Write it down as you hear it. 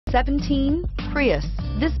2017 Prius.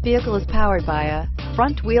 This vehicle is powered by a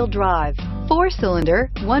front-wheel drive,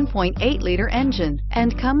 4-cylinder, 1.8-liter engine,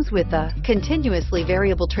 and comes with a continuously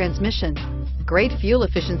variable transmission. Great fuel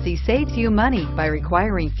efficiency saves you money by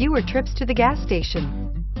requiring fewer trips to the gas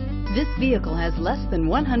station. This vehicle has less than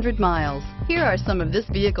 100 miles. Here are some of this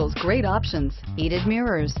vehicle's great options: heated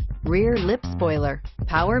mirrors, rear lip spoiler,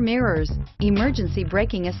 power mirrors, emergency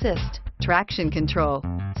braking assist, traction control,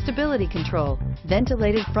 stability control,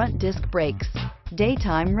 ventilated front disc brakes,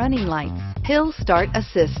 daytime running lights, hill start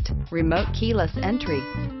assist, remote keyless entry.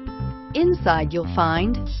 Inside you'll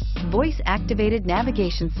find voice-activated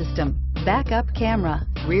navigation system, backup camera,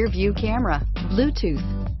 rear view camera, Bluetooth,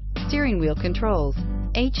 steering wheel controls,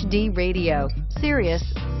 HD radio, Sirius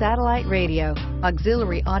satellite radio,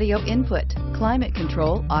 auxiliary audio input, climate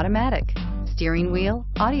control automatic, steering wheel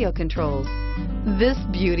audio controls. This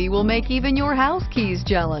beauty will make even your house keys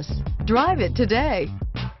jealous. Drive it today.